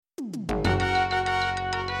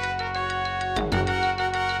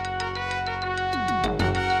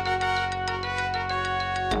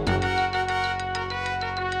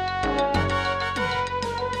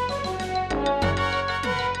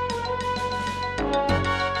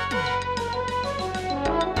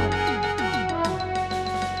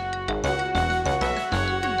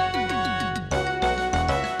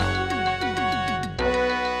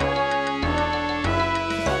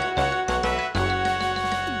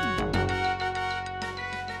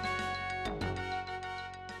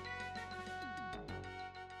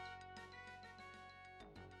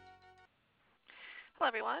Hello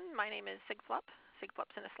everyone, my name is Sigflup.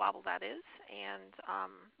 Sigflup's in a Slavel, that is, and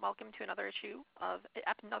welcome to another episode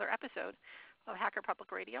of Hacker Public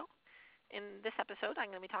Radio. In this episode, I'm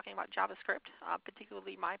going to be talking about JavaScript,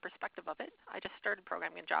 particularly my perspective of it. I just started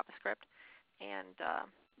programming in JavaScript, and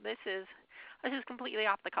this is completely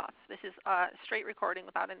off the cuff. This is a straight recording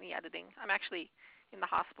without any editing. I'm actually in the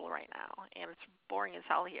hospital right now, and it's boring as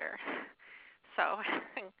hell here. So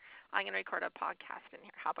I'm going to record a podcast in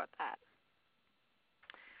here. How about that?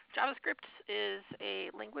 JavaScript is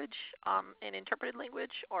a language, an interpreted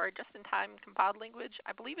language, or just-in-time compiled language.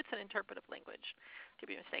 I believe it's an interpretive language.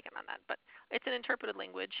 Could be mistaken on that, but it's an interpreted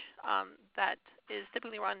language that is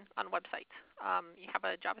typically run on websites. You have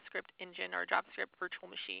a JavaScript engine or a JavaScript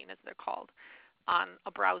virtual machine, as they're called, on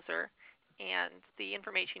a browser, and the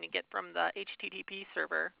information you get from the HTTP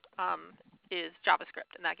server is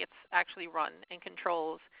JavaScript, and that gets actually run and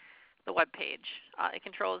controls the web page. It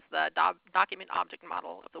controls the document object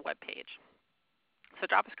model of the web page. So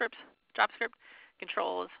JavaScript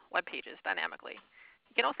controls web pages dynamically.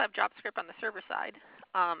 You can also have JavaScript on the server side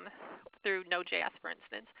through Node.js, for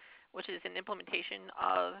instance, which is an implementation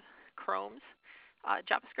of Chrome's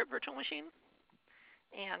JavaScript virtual machine.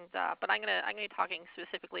 And but I'm gonna be talking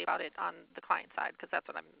specifically about it on the client side because that's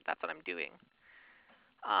what I'm doing.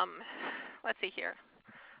 Let's see here.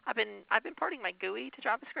 I've been porting my GUI to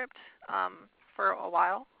JavaScript for a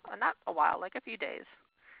while, not a while, like a few days,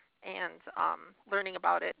 and learning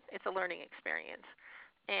about it. It's a learning experience,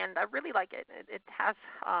 and I really like it. It has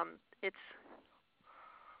its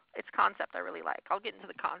concept I really like. I'll get into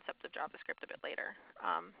the concept of JavaScript a bit later,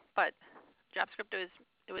 but JavaScript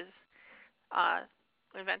was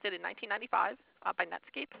invented in 1995 by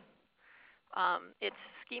Netscape. It's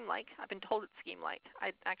scheme-like. I've been told it's scheme-like.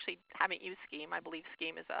 I actually haven't used Scheme. I believe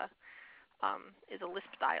Scheme is a Lisp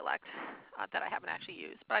dialect that I haven't actually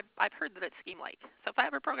used, but I've heard that it's scheme-like. So if I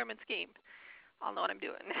ever program in Scheme, I'll know what I'm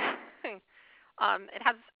doing. It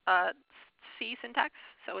has C syntax,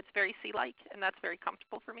 so it's very C-like, and that's very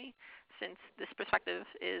comfortable for me since this perspective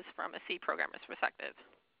is from a C programmer's perspective.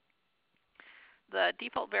 The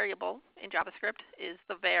default variable in JavaScript is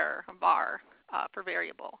the var for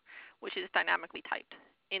variable, which is dynamically typed.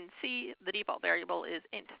 In C, the default variable is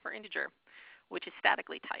int for integer, which is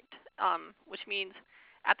statically typed, which means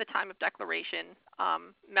at the time of declaration,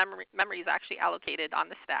 memory is actually allocated on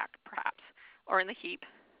the stack, perhaps, or in the heap,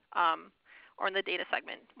 or in the data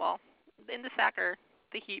segment. Well, in the stack or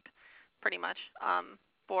the heap, pretty much,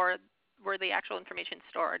 for where the actual information is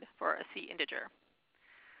stored for a C integer.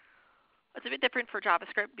 It's a bit different for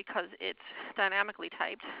JavaScript because it's dynamically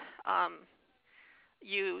typed.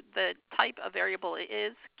 The type of variable it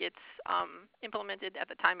is gets implemented at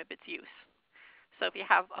the time of its use. So if you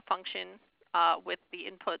have a function with the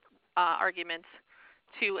input arguments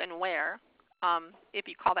to and where, if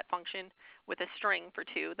you call that function with a string for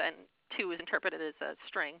 2, then 2 is interpreted as a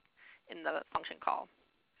string in the function call.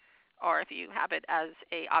 Or if you have it as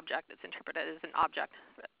an object, it's interpreted as an object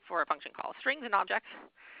for a function call. Strings and objects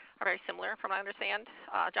are very similar from what I understand.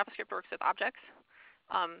 JavaScript works with objects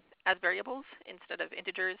as variables instead of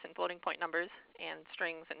integers and floating point numbers and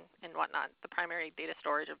strings and whatnot. The primary data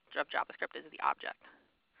storage of JavaScript is the object.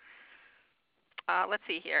 Let's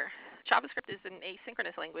see here. JavaScript is an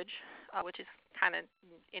asynchronous language, which is kind of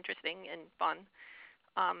interesting and fun.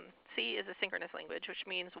 C is a synchronous language, which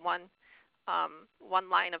means one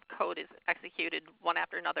line of code is executed one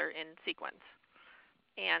after another in sequence.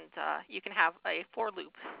 And you can have a for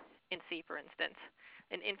loop in C, for instance,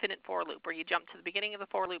 an infinite for loop where you jump to the beginning of the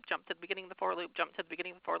for loop, jump to the beginning of the for loop, jump to the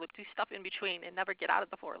beginning of the for loop, do stuff in between and never get out of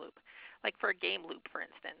the for loop. Like for a game loop, for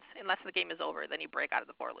instance. Unless the game is over, then you break out of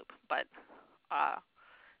the for loop. But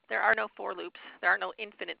there are no for loops. There are no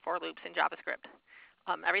infinite for loops in JavaScript.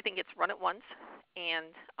 Everything gets run at once,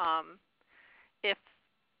 and if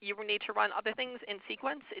you need to run other things in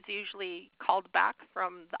sequence, it's usually called back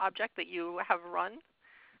from the object that you have run,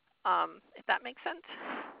 if that makes sense.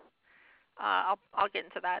 I'll get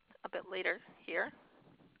into that a bit later here.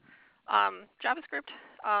 JavaScript,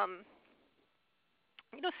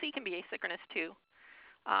 C can be asynchronous too,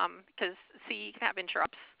 because C can have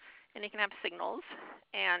interrupts and it can have signals,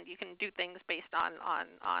 and you can do things based on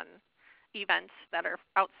events that are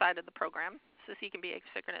outside of the program. So C can be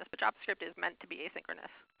asynchronous, but JavaScript is meant to be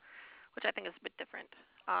asynchronous, which I think is a bit different.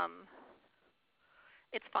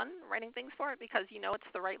 It's fun writing things for it because you know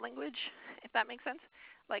it's the right language, if that makes sense.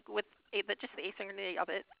 Like with just the asynchronity of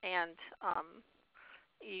it, and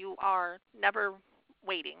you are never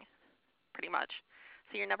waiting, pretty much.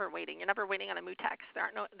 So you're never waiting. You're never waiting on a mutex. There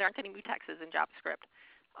aren't any mutexes in JavaScript,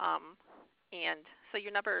 and so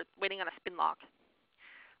you're never waiting on a spin lock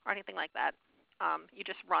or anything like that. you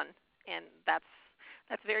just run, and that's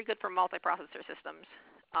very good for multiprocessor systems,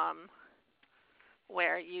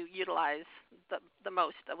 where you utilize the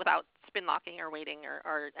most without spin locking or waiting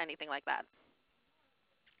or anything like that.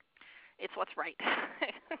 It's what's right,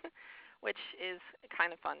 which is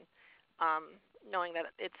kind of fun, knowing that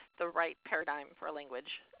it's the right paradigm for a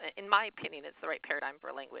language. In my opinion, it's the right paradigm for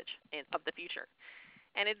a language of the future.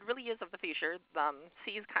 And it really is of the future.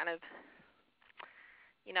 C is kind of,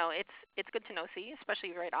 it's good to know C, especially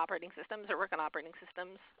if you write operating systems or work on operating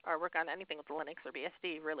systems or work on anything with Linux or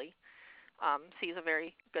BSD, really. C is a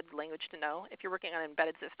very good language to know. If you're working on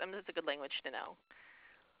embedded systems, it's a good language to know.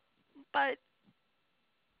 But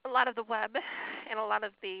a lot of the web and a lot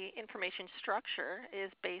of the information structure is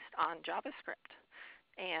based on JavaScript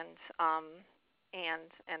and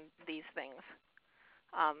these things.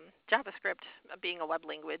 JavaScript being a web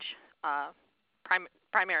language,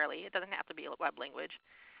 primarily, it doesn't have to be a web language.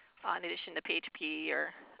 In addition to PHP, or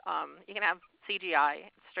you can have CGI,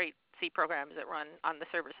 straight C programs that run on the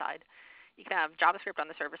server side. You can have JavaScript on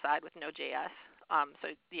the server side with Node.js.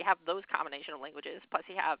 So you have those combination of languages. Plus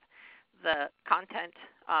you have the content,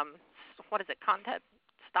 content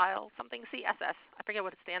style something, CSS. I forget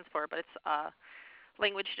what it stands for, but it's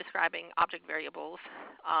language describing object variables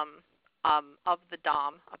of the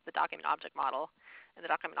DOM, of the document object model. And the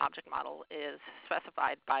document object model is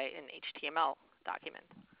specified by an HTML document.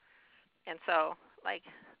 And so,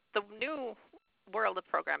 the new world of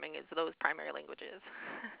programming is those primary languages.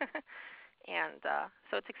 And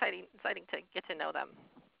so it's exciting to get to know them.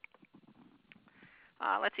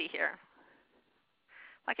 Let's see here.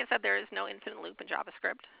 Like I said, there is no infinite loop in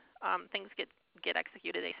JavaScript. Things get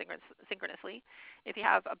executed asynchronously. If you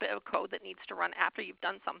have a bit of code that needs to run after you've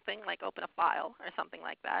done something, like open a file or something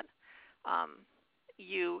like that,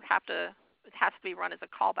 it has to be run as a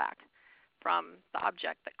callback from the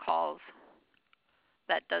object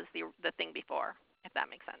that does the thing before, if that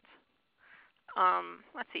makes sense.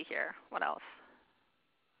 Let's see here. What else?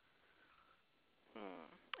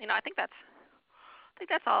 I think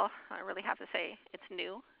that's all I really have to say. It's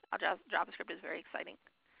new. JavaScript is very exciting,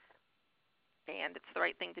 and it's the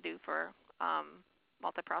right thing to do for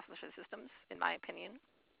multiprocessor systems, in my opinion.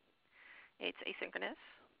 It's asynchronous.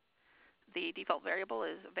 The default variable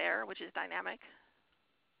is var, which is dynamic.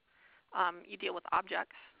 You deal with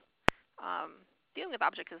objects. Dealing with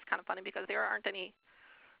objects is kind of funny because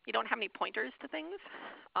you don't have any pointers to things.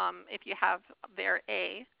 If you have var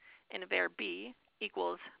A and var B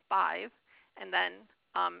equals 5, and then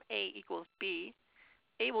A equals B,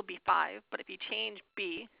 A will be 5, but if you change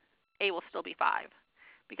B, A will still be 5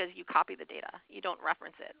 because you copy the data. You don't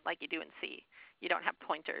reference it like you do in C. You don't have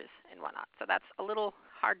pointers and whatnot. So that's a little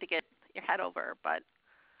hard to get your head over, but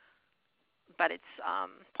it's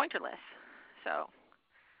pointerless. So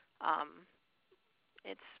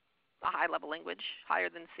it's a high-level language, higher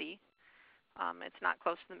than C. It's not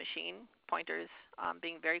close to the machine. Pointers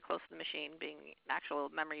being very close to the machine, being actual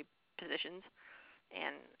memory positions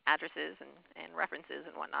and addresses and references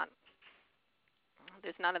and whatnot.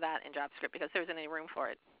 There's none of that in JavaScript because there isn't any room for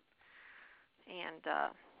it. And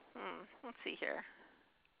let's see here.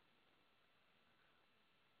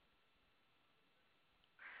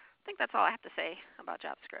 I think that's all I have to say about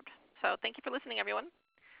JavaScript. So thank you for listening, everyone.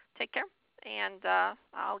 Take care, and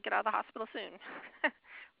I'll get out of the hospital soon.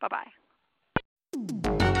 Bye-bye.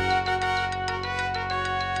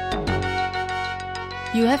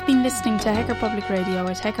 You have been listening to Hacker Public Radio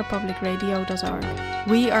at hackerpublicradio.org.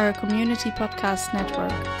 We are a community podcast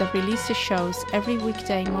network that releases shows every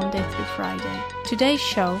weekday, Monday through Friday. Today's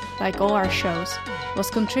show, like all our shows, was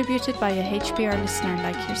contributed by a HPR listener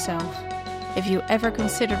like yourself. If you ever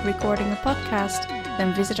considered recording a podcast,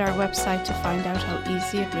 then visit our website to find out how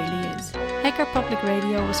easy it really is. Hacker Public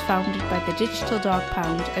Radio was founded by the Digital Dog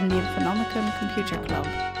Pound and the Infonomicon Computer Club.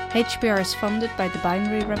 HPR is funded by the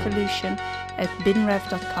Binary Revolution at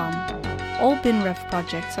binrev.com. All BinRev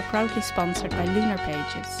projects are proudly sponsored by Lunar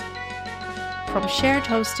Pages. From shared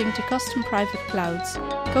hosting to custom private clouds,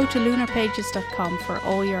 go to lunarpages.com for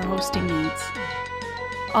all your hosting needs.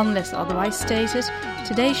 Unless otherwise stated,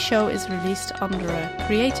 today's show is released under a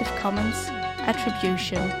Creative Commons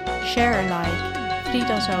Attribution Share Alike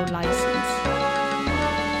 3.0 license.